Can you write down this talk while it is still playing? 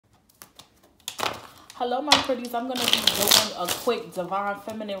Hello, my pretties. I'm going to be doing a quick Divine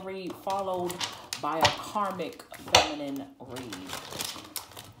Feminine read followed by a Karmic Feminine read.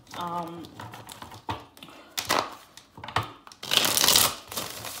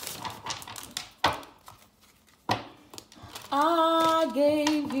 I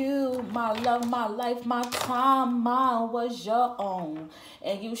gave you my love, my life, my time, mine was your own,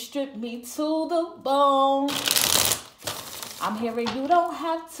 and you stripped me to the bone. I'm hearing you don't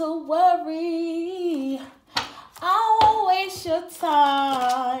have to worry. I won't waste your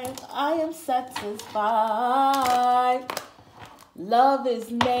time. I am satisfied. Love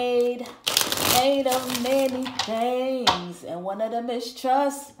is made of many things, and one of them is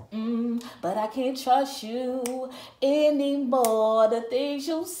trust. But I can't trust you anymore. The things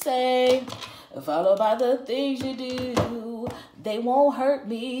you say, followed by the things you do, they won't hurt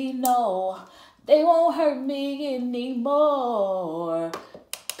me, no. They won't hurt me anymore.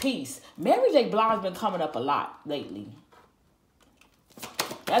 Peace. Mary J. Blige's been coming up a lot lately.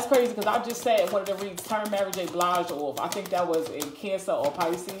 That's crazy because I just said one of the reads, turn Mary J. Blige off. I think that was in Cancer or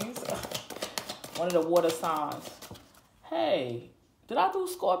Pisces. One of the water signs. Hey, did I do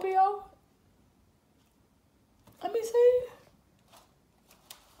Scorpio? Let me see.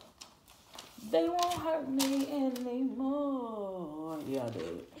 They won't hurt me anymore. Yeah, I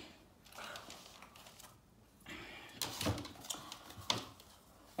did.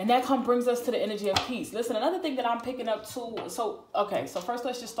 And that brings us to the energy of peace. Listen, another thing that I'm picking up too. So first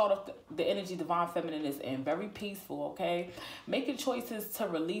let's just start off the energy Divine Feminine is in. Very peaceful, okay? Making choices to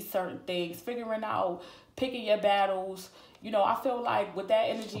release certain things, figuring out, picking your battles. You know, I feel like with that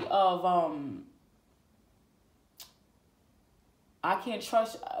energy of, I can't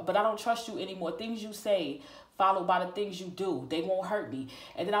trust, but I don't trust you anymore. Things you say, followed by the things you do, they won't hurt me.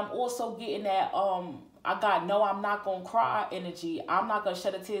 And then I'm also getting that, I got no, I'm not going to cry energy. I'm not going to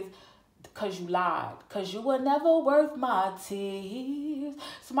shed a tears because you lied. Because you were never worth my tears.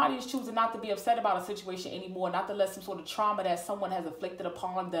 Somebody is choosing not to be upset about a situation anymore. Not to let some sort of trauma that someone has inflicted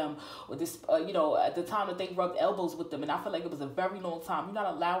upon them. Or this, you know, at the time that they rubbed elbows with them. And I feel like it was a very long time. You're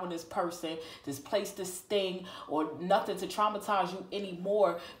not allowing this person, this place, this thing, or nothing to traumatize you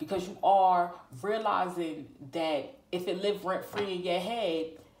anymore. Because you are realizing that if it lived rent-free in your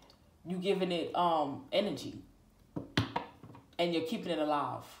head, you giving it energy and you're keeping it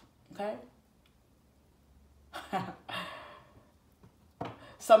alive. Okay.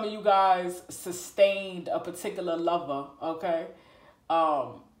 Some of you guys sustained a particular lover, okay,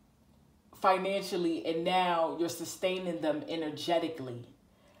 financially, and now you're sustaining them energetically.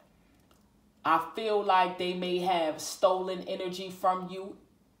 I feel like they may have stolen energy from you,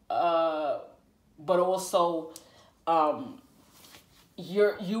 but also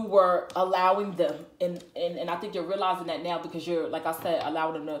you were allowing them, and I think you're realizing that now because you're, like I said,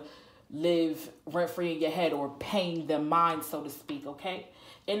 allowing them to live rent-free in your head or paying their mind, so to speak, okay?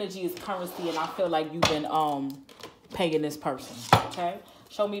 Energy is currency, and I feel like you've been paying this person, okay?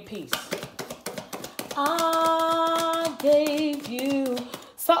 Show me peace. I gave you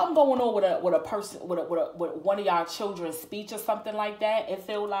something going on with a person, with one of y'all children's speech or something like that. It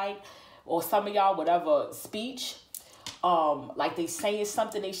feel like, or some of y'all, whatever speech. Like they saying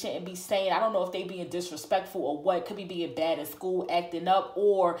something they shouldn't be saying. I don't know if they being disrespectful or what. Could be being bad in school, acting up,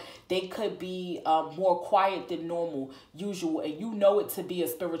 or they could be more quiet than normal, usual, and you know it to be a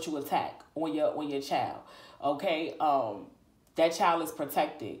spiritual attack on your child. Okay, that child is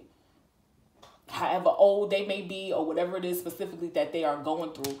protected. However old they may be or whatever it is specifically that they are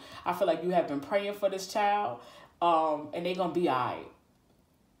going through, I feel like you have been praying for this child, and they're gonna be all right.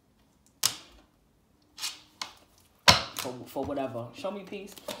 For whatever. Show me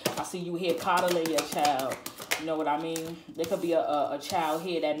peace. I see you here coddling your child. You know what I mean? There could be a child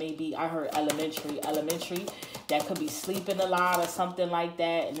here that may be, I heard elementary, that could be sleeping a lot or something like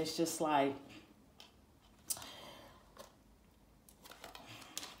that. And it's just like,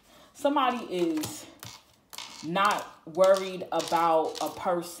 somebody is not worried about a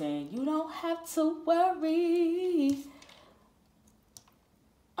person. You don't have to worry.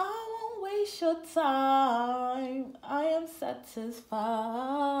 Waste your time. I am satisfied.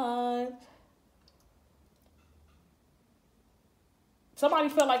 Somebody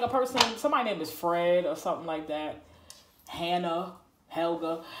feel like a person, somebody name is Fred or something like that. Hannah,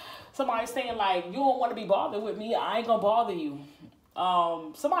 Helga. Somebody saying like, you don't want to be bothered with me. I ain't gonna bother you.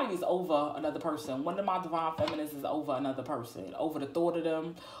 Somebody is over another person. One of my Divine Feminines is over another person. Over the thought of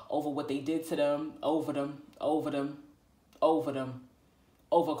them, over what they did to them, over them, over them, over them.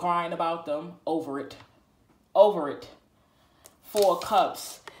 Over crying about them, over it, Four of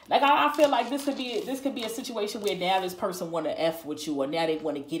Cups. Like, I feel like this could be a situation where now this person want to F with you, or now they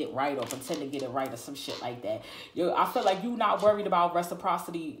want to get it right, or pretend to get it right, or some shit like that. I feel like you're not worried about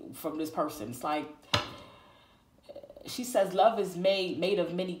reciprocity from this person. It's like, she says, love is made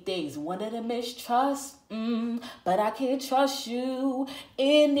of many things. One of them is trust. But I can't trust you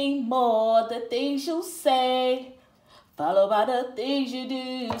anymore. The things you say, followed by the things you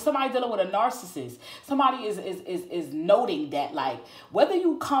do. Somebody dealing with a narcissist. Somebody is noting that, like, whether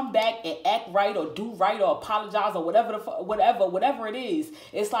you come back and act right or do right or apologize or whatever it is,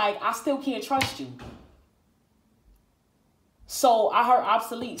 it's like, I still can't trust you. So I heard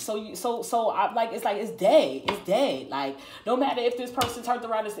obsolete. So I like, it's like, it's dead. It's dead. Like, no matter if this person turned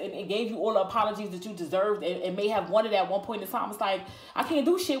around and gave you all the apologies that you deserved and may have wanted at one point in time, it's like, I can't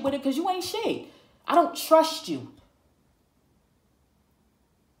do shit with it because you ain't shit. I don't trust you.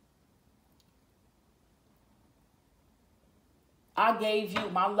 I gave you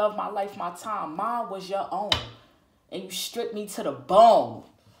my love, my life, my time. Mine was your own. And you stripped me to the bone.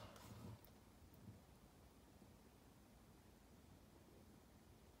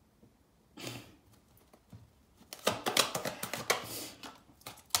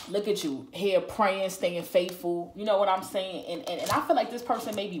 Look at you here praying, staying faithful. You know what I'm saying? And I feel like this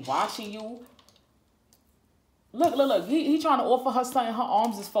person may be watching you. Look. He trying to offer her something. Her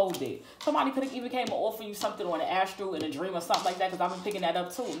arms is folded. Somebody could have even came and offer you something on an astral, in a dream, or something like that, because I've been picking that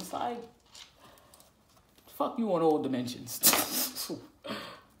up too. It's like, fuck you on all dimensions.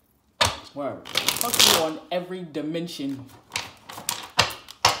 Word. Fuck you on every dimension.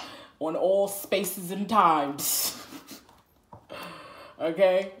 On all spaces and times.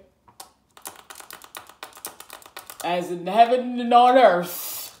 Okay? As in heaven and on earth.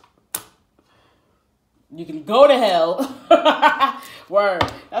 You can go to hell. Word.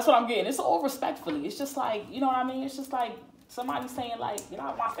 That's what I'm getting. It's all respectfully. It's just like, you know what I mean? It's just like somebody saying, like, get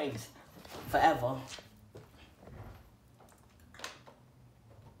out of my face. Forever.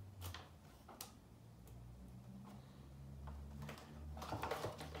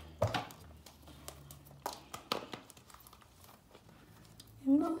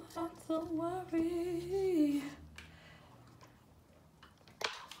 You don't have to worry.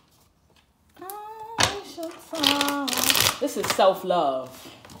 This is self-love.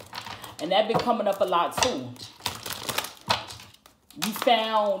 And that been coming up a lot too. You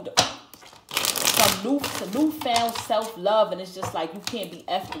found some newfound self-love, and it's just like you can't be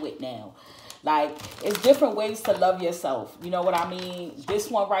effed with now. Like, it's different ways to love yourself. You know what I mean?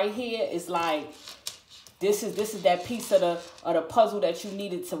 This one right here is like, this is that piece of the puzzle that you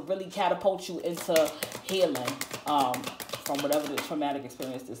needed to really catapult you into healing from whatever the traumatic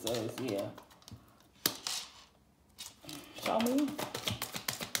experience this is. Yeah. Show me.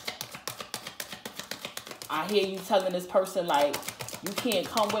 I hear you telling this person, like, you can't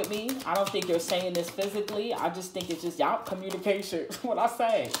come with me. I don't think you're saying this physically. I just think it's just y'all communication. What I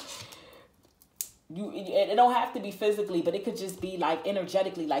say. It don't have to be physically, but it could just be like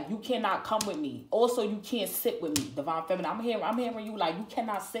energetically. Like, you cannot come with me. Also, you can't sit with me. Divine Feminine. I'm hearing you like, you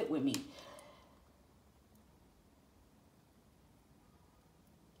cannot sit with me.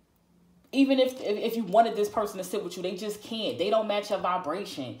 Even if you wanted this person to sit with you, they just can't. They don't match your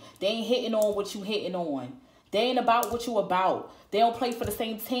vibration. They ain't hitting on what you hitting on. They ain't about what you about. They don't play for the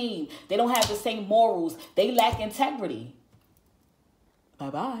same team. They don't have the same morals. They lack integrity.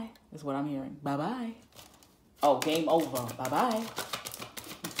 Bye-bye. That's what I'm hearing. Bye-bye. Oh, game over. Bye-bye.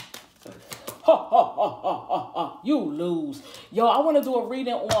 You lose. Yo, I want to do a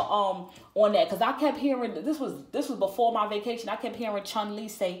reading on that, because I kept hearing, this was before my vacation. I kept hearing Chun-Li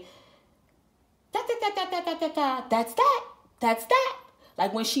say, that's that.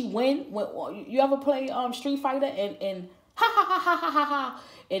 Like when she when you ever play Street Fighter and ha ha ha ha ha ha ha,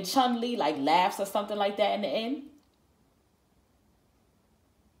 and Chun-Li like laughs or something like that in the end.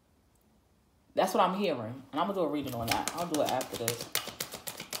 That's what I'm hearing, and I'm gonna do a reading on that. I'll do it after this,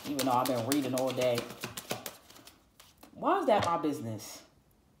 even though I've been reading all day. Why is that my business?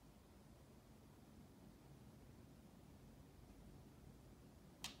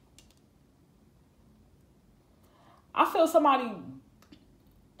 I feel somebody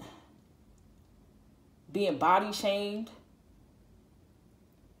being body shamed.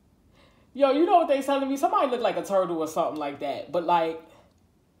 Yo, you know what they telling me? Somebody look like a turtle or something like that. But like,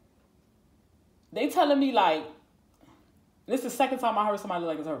 they telling me like, this is the second time I heard somebody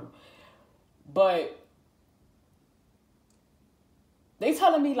look like a turtle. But they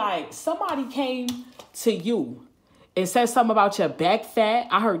telling me like, somebody came to you and said something about your back fat.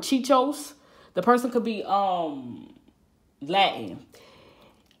 I heard chichos. The person could be Latin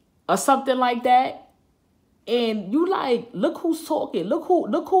or something like that. And you like, look who's talking. Look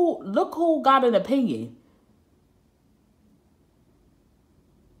who got an opinion.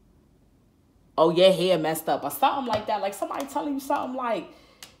 Oh, your hair messed up or something like that. Like somebody telling you something like,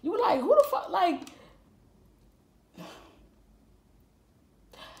 you like, who the fuck, like,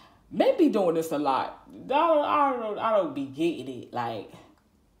 men be doing this a lot. I don't be getting it. Like,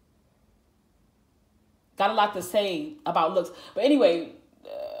 got a lot to say about looks. But anyway,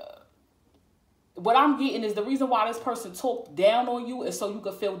 what I'm getting is the reason why this person talked down on you is so you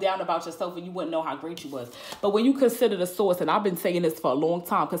could feel down about yourself and you wouldn't know how great you was. But when you consider the source, and I've been saying this for a long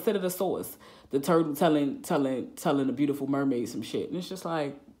time, consider the source. The turtle telling the beautiful mermaid some shit. And it's just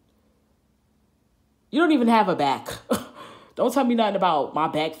like, you don't even have a back. Don't tell me nothing about my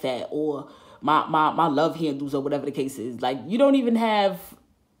back fat or my love handles or whatever the case is. Like, you don't even have,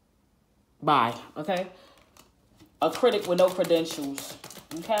 bye, okay? A critic with no credentials,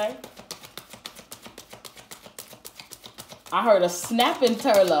 okay? I heard a snapping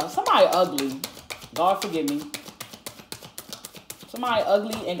turtle. Somebody ugly. God forgive me. Somebody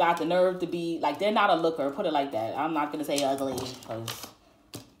ugly and got the nerve to be, like, they're not a looker. Put it like that. I'm not going to say ugly because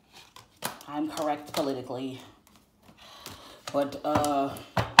I'm correct politically. But,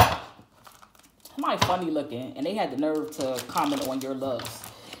 somebody funny looking and they had the nerve to comment on your looks.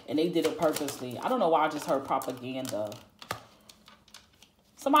 And they did it purposely. I don't know why I just heard propaganda.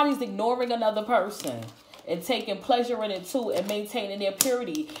 Somebody's ignoring another person and taking pleasure in it too and maintaining their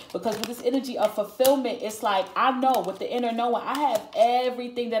purity. Because with this energy of fulfillment, it's like, I know with the inner knowing, I have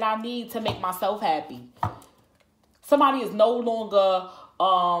everything that I need to make myself happy. Somebody is no longer,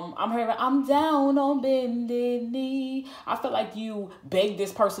 I'm hearing, I'm down on bended knee. I feel like you beg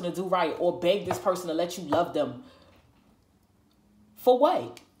this person to do right or beg this person to let you love them. For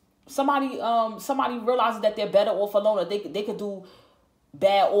what? Somebody realizes that they're better off alone, or they could do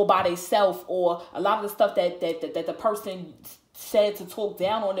bad all by themselves, or a lot of the stuff that the person said to talk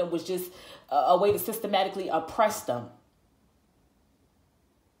down on them was just a way to systematically oppress them.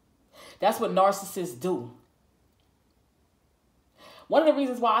 That's what narcissists do. One of the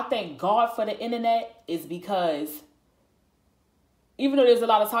reasons why I thank God for the internet is because even though there's a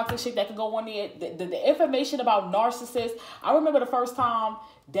lot of toxic shit that can go on there, the information about narcissists, I remember the first time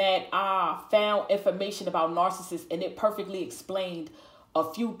that I found information about narcissists and it perfectly explained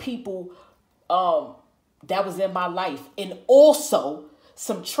a few people that was in my life and also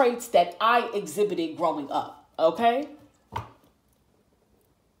some traits that I exhibited growing up, okay?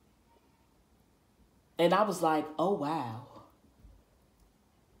 And I was like, oh, wow.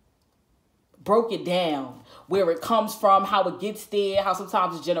 Broke it down, where it comes from, how it gets there, how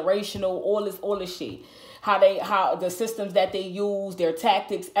sometimes it's generational, all this shit. How the systems that they use, their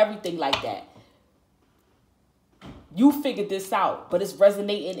tactics, everything like that. You figured this out, but it's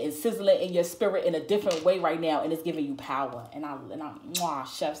resonating and sizzling in your spirit in a different way right now, and it's giving you power. And I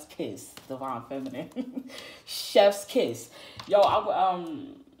chef's kiss, divine feminine, chef's kiss. Yo, I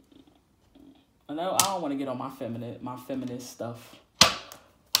don't want to get on my feminist stuff.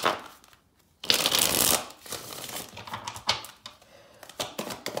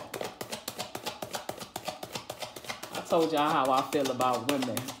 I told y'all how I feel about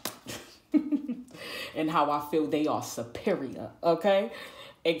women. And how I feel they are superior, okay?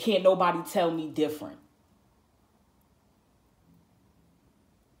 And can't nobody tell me different.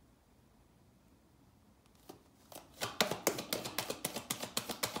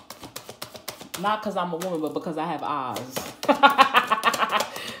 Not because I'm a woman, but because I have eyes.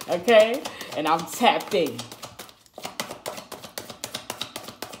 Okay? And I'm tapped in.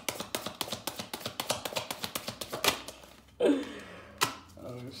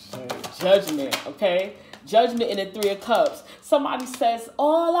 Judgment, okay? Judgment in the Three of Cups. Somebody says,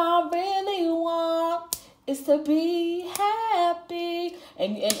 all I really want is to be happy.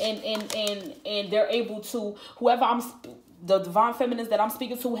 And they're able to, the divine feminines that I'm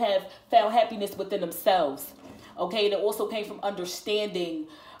speaking to have found happiness within themselves. Okay? And it also came from understanding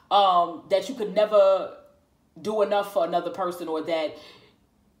that you could never do enough for another person, or that,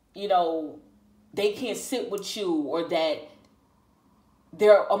 you know, they can't sit with you, or that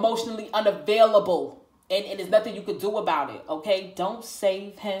they're emotionally unavailable and there's nothing you could do about it, okay? Don't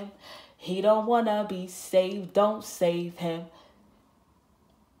save him. He don't want to be saved. Don't save him.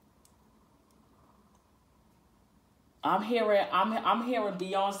 I'm hearing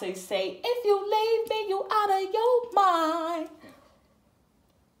Beyonce say, if you leave me, you out of your mind.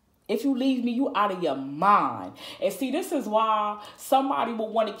 If you leave me, you out of your mind. And see, this is why somebody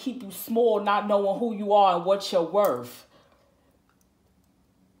will want to keep you small, not knowing who you are and what you're worth.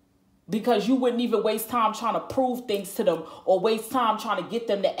 Because you wouldn't even waste time trying to prove things to them or waste time trying to get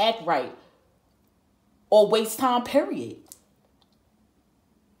them to act right. or waste time, period.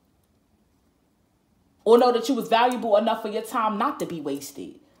 Or know that you was valuable enough for your time not to be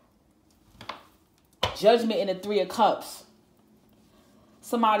wasted. Judgment in the Three of Cups.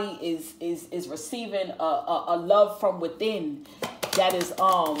 Somebody is receiving a love from within that is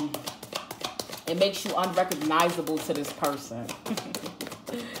it makes you unrecognizable to this person.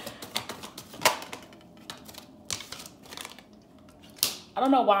 I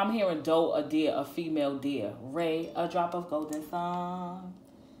don't know why I'm hearing doe, a deer, a female deer. Ray, a drop of golden sun.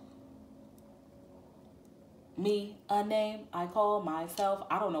 Me, a name I call myself.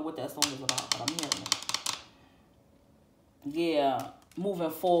 I don't know what that song is about, but I'm hearing it. Yeah, moving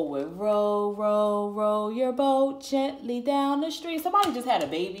forward. Row, row, row your boat gently down the street. Somebody just had a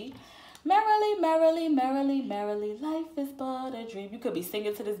baby. Merrily, merrily, merrily, merrily, life is but a dream. You could be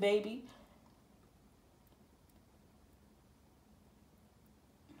singing to this baby.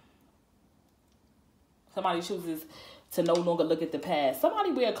 Somebody chooses to no longer look at the past.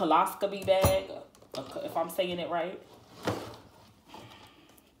 Somebody wear a coloscopy bag, if I'm saying it right.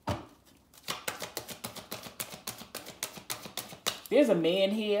 There's a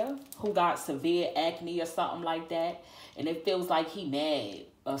man here who got severe acne or something like that, and it feels like he mad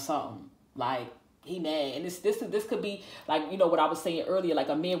or something. Like he mad, and this could be like, you know what I was saying earlier, like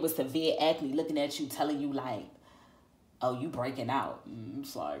a man with severe acne looking at you, telling you like, "Oh, you breaking out."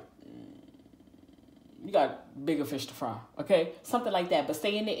 It's like, you got bigger fish to fry, okay? Something like that, but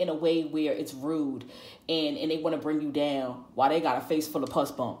saying it in a way where it's rude and they want to bring you down while they got a face full of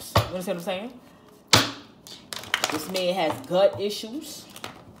pus bumps. You understand what I'm saying? This man has gut issues,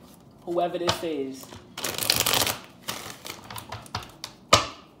 whoever this is.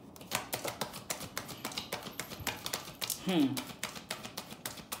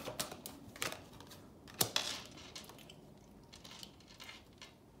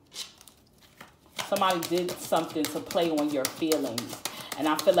 Somebody did something to play on your feelings. And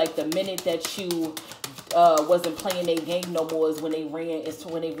I feel like the minute that you wasn't playing their game no more is when they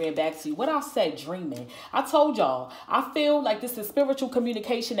ran back to you. What I said, dreaming. I told y'all, I feel like this is spiritual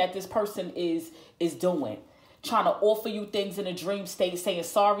communication that this person is doing. Trying to offer you things in a dream state, saying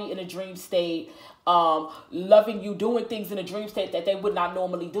sorry in a dream state, loving you, doing things in a dream state that they would not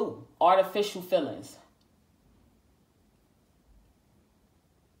normally do. Artificial feelings.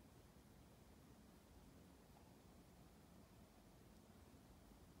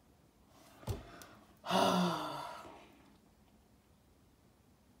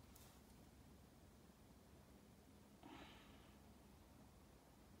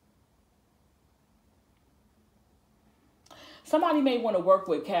 Somebody may want to work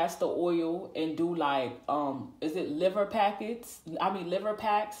with castor oil and do like, is it liver packets? Liver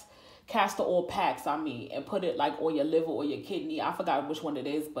packs, castor oil packs, and put it like on your liver or your kidney. I forgot which one it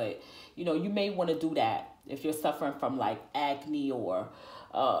is, but you know, you may want to do that if you're suffering from like acne or,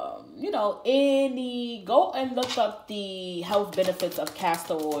 you know, go and look up the health benefits of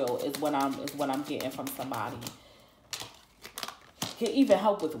castor oil is what I'm getting from somebody. Can even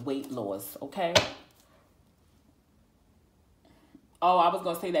help with weight loss, okay? Oh, I was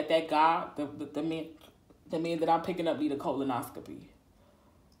gonna say that guy, the man that I'm picking up need a colonoscopy.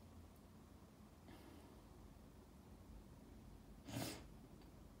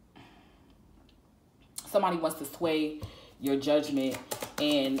 Somebody wants to sway your judgment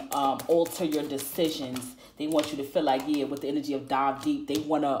and alter your decisions. They want you to feel like, yeah, with the energy of dive deep, they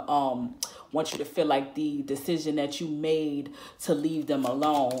want you to feel like the decision that you made to leave them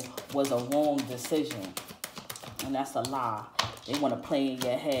alone was a wrong decision. And that's a lie. They want to play in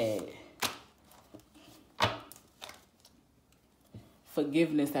your head.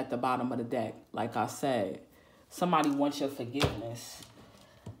 Forgiveness at the bottom of the deck. Like I said, somebody wants your forgiveness.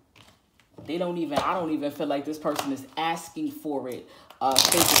 I don't even feel like this person is asking for it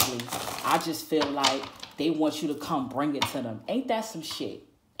physically. I just feel like they want you to come bring it to them. Ain't that some shit?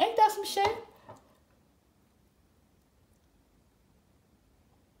 Ain't that some shit?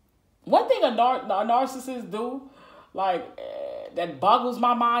 One thing a narcissist do, like, that boggles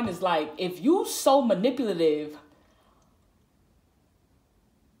my mind is like, if you so manipulative,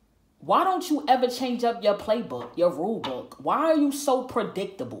 why don't you ever change up your playbook, your rule book? Why are you so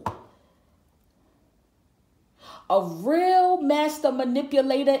predictable? A real master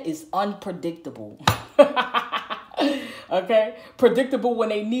manipulator is unpredictable. Okay? Predictable when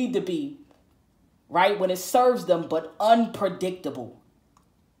they need to be, right? When it serves them, but unpredictable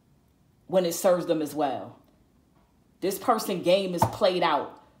when it serves them as well. This person game is played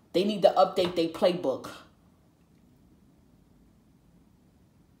out. They need to update their playbook.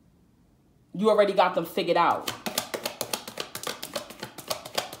 You already got them figured out.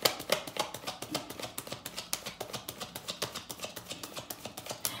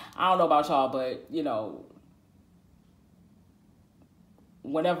 I don't know about y'all, but, you know,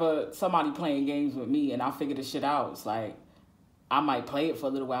 whenever somebody playing games with me and I figure this shit out, it's like, I might play it for a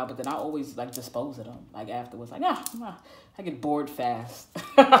little while, but then I always, like, dispose of them. Like, afterwards, like, I get bored fast.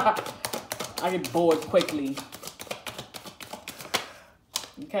 I get bored quickly.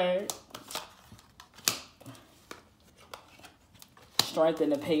 Okay? Strength in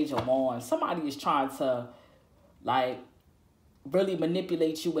the Page of Wands. Somebody is trying to, like, really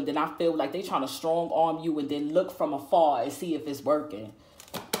manipulate you, and then I feel like they trying to strong arm you and then look from afar and see if it's working.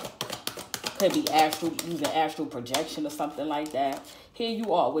 Could be using astral projection or something like that. Here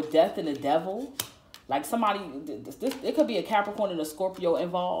you are with Death and the Devil. Like somebody, it could be a Capricorn and a Scorpio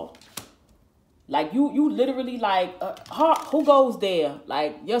involved. Like you literally like, who goes there?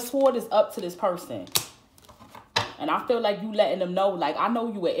 Like your sword is up to this person. And I feel like you letting them know, like, I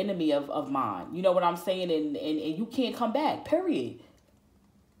know you an enemy of mine. You know what I'm saying? And you can't come back, period.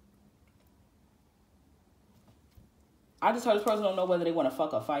 I just heard this person don't know whether they want to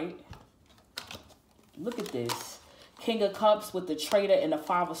fuck or fight. Look at this. King of Cups with the Traitor and the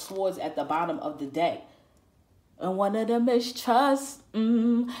Five of Swords at the bottom of the deck. And one of them is trust.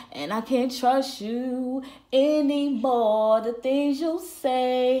 And I can't trust you anymore. The things you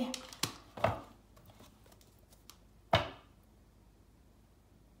say.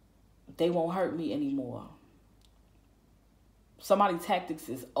 They won't hurt me anymore. Somebody's tactics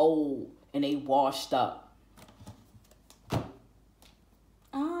is old and they washed up.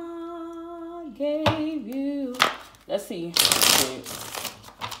 I gave you. Let's see.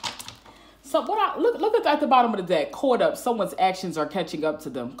 So what look at the bottom of the deck. Caught up. Someone's actions are catching up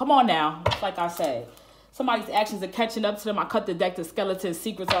to them. Come on now. Like I said. Somebody's actions are catching up to them. I cut the deck. The skeleton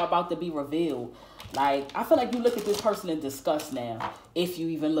secrets are about to be revealed. Like, I feel like you look at this person in disgust now. If you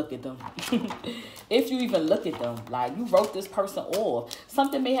even look at them. If you even look at them. Like, you wrote this person off.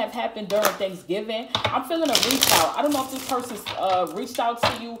 Something may have happened during Thanksgiving. I'm feeling a reach out. I don't know if this person's reached out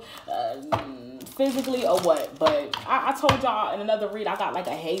to you physically or what. But I told y'all in another read, I got like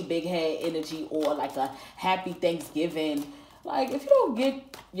a hey big head energy or like a happy Thanksgiving. Like, if you don't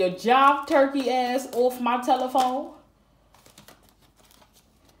get your job turkey ass off my telephone,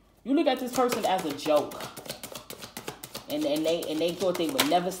 you look at this person as a joke. And they thought they would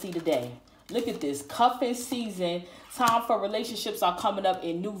never see the day. Look at this. Cuffing season. Time for relationships are coming up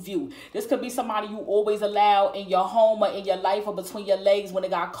in new view. This could be somebody you always allow in your home or in your life or between your legs when it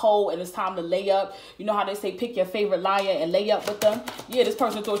got cold and it's time to lay up. You know how they say pick your favorite liar and lay up with them? Yeah, this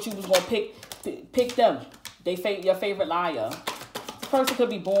person thought you was going to pick them. Your favorite liar. This person could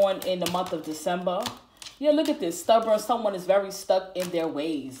be born in the month of December. Yeah, look at this. Stubborn. Someone is very stuck in their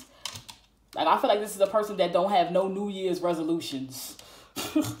ways. Like, I feel like this is a person that don't have no New Year's resolutions.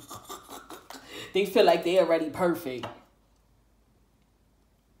 They feel like they're already perfect.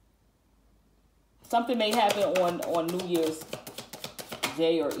 Something may happen on New Year's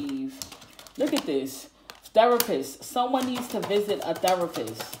Day or Eve. Look at this. Therapist. Someone needs to visit a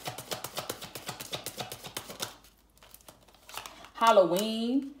therapist.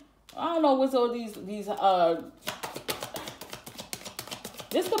 Halloween. I don't know what's all these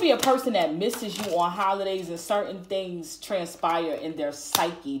this could be a person that misses you on holidays and certain things transpire in their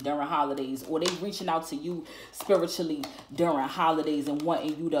psyche during holidays, or they reaching out to you spiritually during holidays and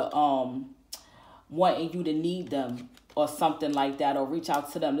wanting you to need them or something like that, or reach out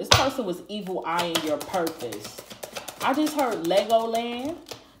to them. This person was evil eyeing your purpose. I just heard Legoland.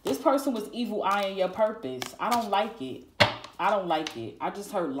 This person was evil eyeing your purpose. I don't like it. I don't like it. I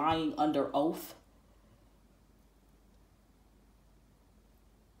just heard lying under oath.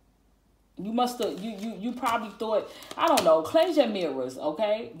 You must have, you probably thought, I don't know, cleanse your mirrors,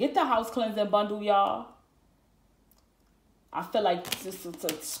 okay? Get the house cleansing bundle, y'all. I feel like it's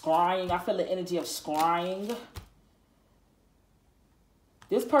scrying. I feel the energy of scrying.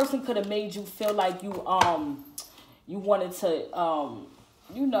 This person could have made you feel like you wanted to,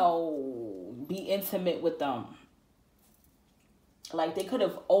 you know, be intimate with them. Like they could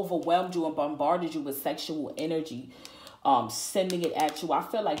have overwhelmed you and bombarded you with sexual energy. Sending it at you. I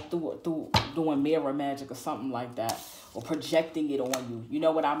feel like through doing mirror magic or something like that, or projecting it on you. You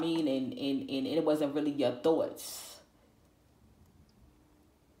know what I mean? And it wasn't really your thoughts.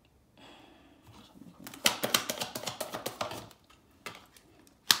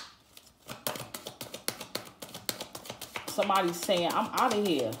 Somebody's saying, I'm out of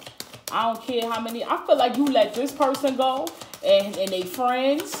here. I don't care how many. I feel like you let this person go and they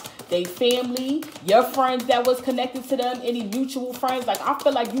friends, they family, your friends that was connected to them, any mutual friends. Like, I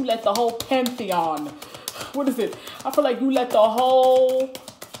feel like you let the whole pantheon, what is it? I feel like you let the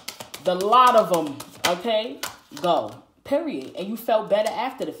lot of them, okay, go. Period. And you felt better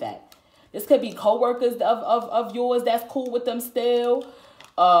after the fact. This could be co-workers of yours that's cool with them still.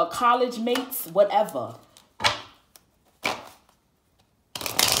 College mates, whatever.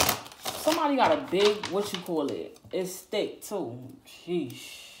 Somebody got a big, what you call it? It's thick too.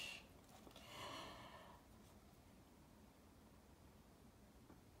 Sheesh.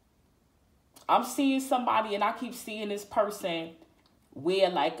 I'm seeing somebody, and I keep seeing this person wear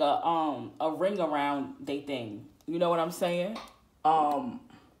like a ring around they thing. You know what I'm saying?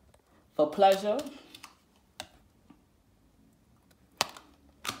 For pleasure.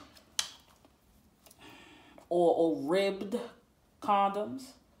 Or ribbed condoms.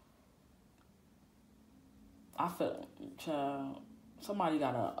 I feel, child, somebody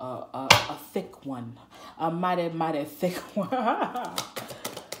got a thick one. A mighty thick one.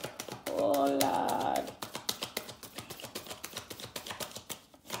 Oh, Lord.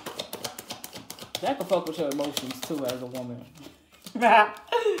 That can fuck with your emotions, too, as a woman.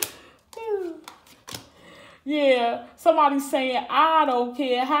 Yeah, somebody's saying, I don't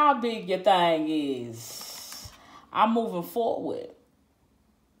care how big your thing is. I'm moving forward.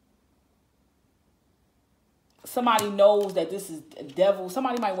 Somebody knows that this is devil.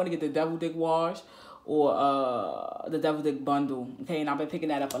 Somebody might want to get the devil dick wash or the devil dick bundle. Okay, and I've been picking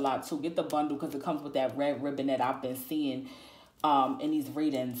that up a lot too. Get the bundle because it comes with that red ribbon that I've been seeing in these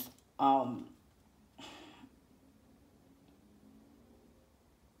readings. I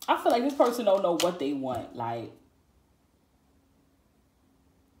feel like this person don't know what they want. Like,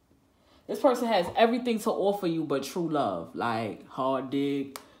 this person has everything to offer you but true love. Like hard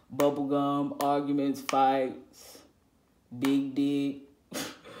dick, bubblegum, arguments, fights, big dick.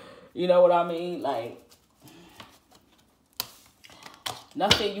 You know what I mean? Like,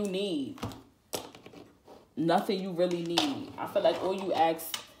 nothing you need. Nothing you really need. I feel like all you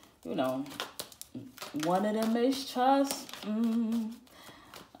ask, you know, one of them is trust.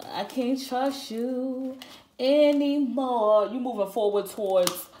 I can't trust you anymore. You moving forward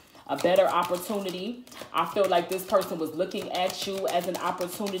towards a better opportunity. I feel like this person was looking at you as an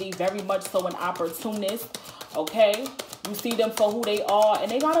opportunity, very much so an opportunist, okay? You see them for who they are,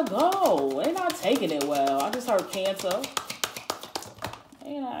 and they gotta go. They're not taking it well. I just heard Cancer.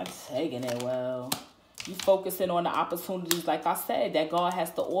 They're not taking it well. You focusing on the opportunities, like I said, that God has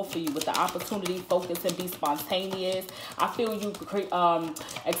to offer you. With the opportunity, focus and be spontaneous. I feel you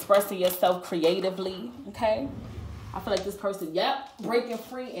expressing yourself creatively, okay? I feel like this person, breaking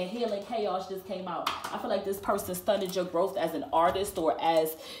free and healing chaos just came out. I feel like this person stunted your growth as an artist or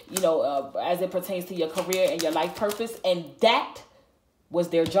as, you know, as it pertains to your career and your life purpose. And that was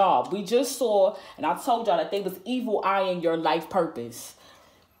their job. We just saw, and I told y'all that they was evil eyeing your life purpose.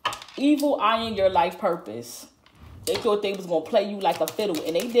 Evil eyeing your life purpose. They thought they was going to play you like a fiddle,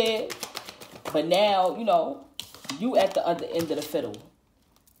 and they did. But now, you know, you at the other end of the fiddle.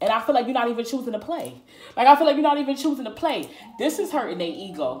 And I feel like you're not even choosing to play. Like, I feel like you're not even choosing to play. This is hurting their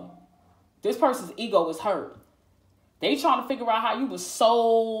ego. This person's ego is hurt. They trying to figure out how you was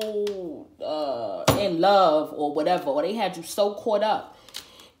so in love or whatever. Or they had you so caught up.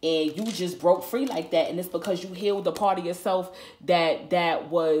 And you just broke free like that. And it's because you healed the part of yourself that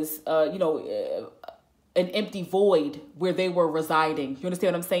was, you know, an empty void where they were residing. You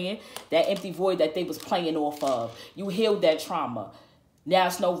understand what I'm saying? That empty void that they was playing off of. You healed that trauma. Now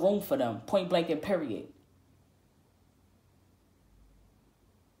it's no room for them. Point blank and period.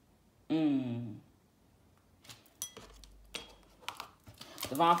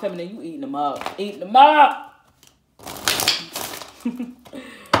 Divine Feminine, you eating them up. Eating them up.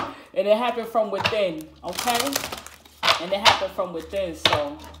 And it happened from within, okay? And it happened from within.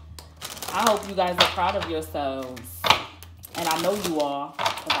 So I hope you guys are proud of yourselves. And I know you are,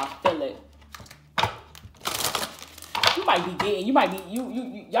 because I feel it. You might be getting, you might be,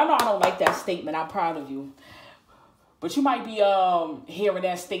 y'all know I don't like that statement, I'm proud of you. But you might be hearing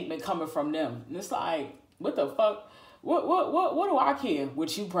that statement coming from them. And it's like, what the fuck? What do I care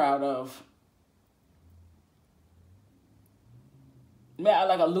what you proud of? Man, I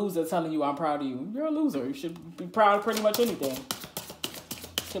like a loser telling you I'm proud of you. You're a loser. You should be proud of pretty much anything.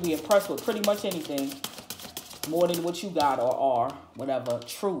 Should be impressed with pretty much anything. More than what you got or are. Whatever.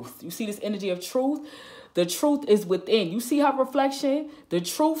 Truth. You see this energy of truth? The truth is within. You see her reflection? The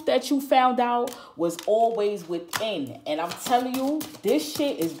truth that you found out was always within. And I'm telling you, this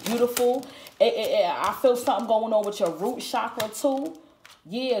shit is beautiful. I feel something going on with your root chakra too.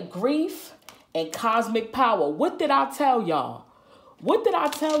 Yeah, grief and cosmic power. What did I tell y'all? What did I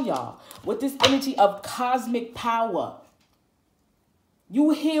tell y'all? With this energy of cosmic power.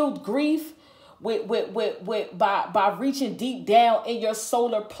 You healed grief by reaching deep down in your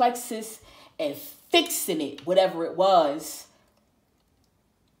solar plexus and fixing it, whatever it was.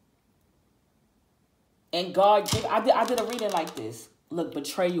 And God, I did a reading like this. Look,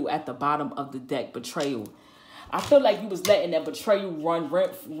 betrayal at the bottom of the deck. Betrayal. I feel like you was letting that betrayal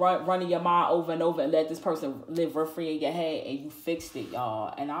run in your mind over and over and let this person live rent free in your head, and you fixed it,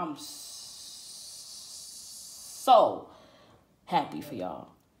 y'all. And I'm so happy for y'all.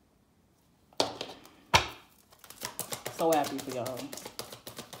 So happy for y'all.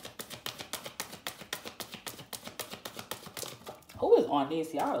 Who is on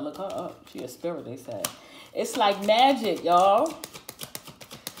Nancy? I gotta look her up. She a spirit, they said. It's like magic, y'all.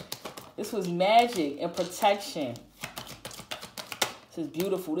 This was magic and protection. This is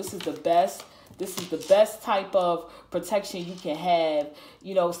beautiful. This is the best. This is the best type of protection you can have.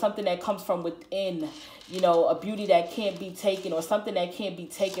 You know, something that comes from within. You know, a beauty that can't be taken, or something that can't be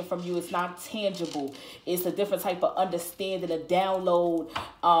taken from you. It's not tangible. It's a different type of understanding, a download,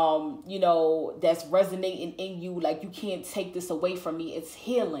 you know, that's resonating in you. Like, you can't take this away from me. It's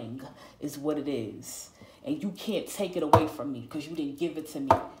healing is what it is. And you can't take it away from me because you didn't give it to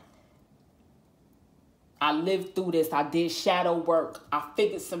me. I lived through this. I did shadow work. I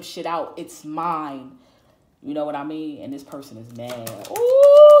figured some shit out. It's mine. You know what I mean? And this person is mad.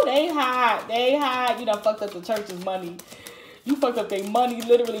 Ooh, they hot. They hot. You done fucked up the church's money. You fucked up their money.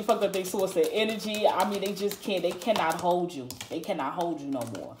 Literally fucked up their source of energy. I mean, they just can't. They cannot hold you. They cannot hold you no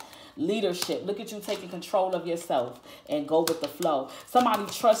more. Leadership. Look at you taking control of yourself and go with the flow. Somebody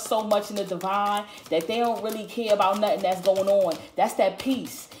trusts so much in the divine that they don't really care about nothing that's going on. That's that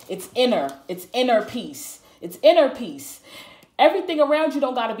peace. It's inner. It's inner peace. It's inner peace. Everything around you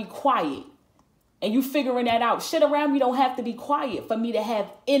don't got to be quiet. And you figuring that out. Shit around me don't have to be quiet for me to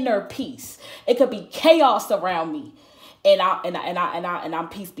have inner peace. It could be chaos around me. And I'm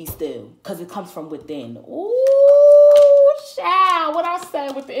peace be still. Because it comes from within. Ooh, child. What I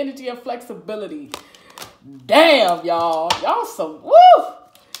said with the energy and flexibility. Damn, y'all. Y'all some woo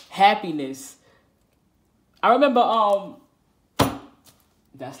happiness. I remember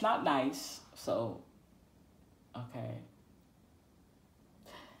that's not nice. So okay.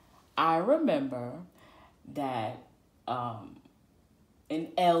 I remember that an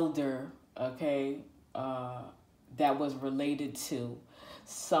elder, okay, that was related to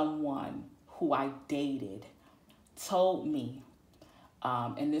someone who I dated told me,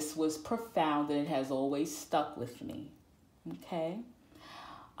 and this was profound and it has always stuck with me, okay,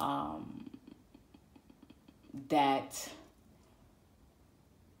 that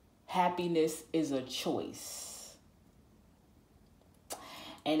happiness is a choice.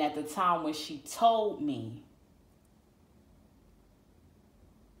 And at the time when she told me,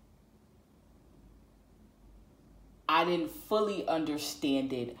 I didn't fully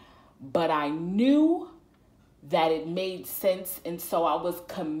understand it, but I knew that it made sense. And so I was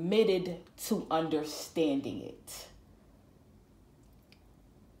committed to understanding it.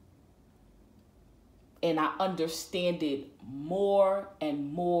 And I understand it more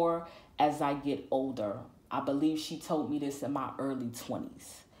and more as I get older. I believe she told me this in my early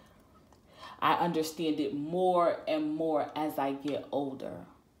 20s. I understand it more and more as I get older.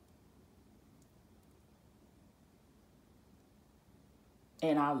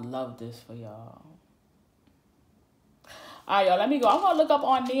 And I love this for y'all. All right, y'all, let me go. I'm going to look up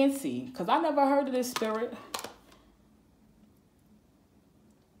on Nancy because I never heard of this spirit.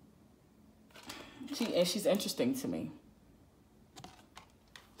 She's interesting to me.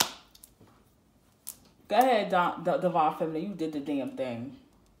 Go ahead, Divine Feminine. You did the damn thing.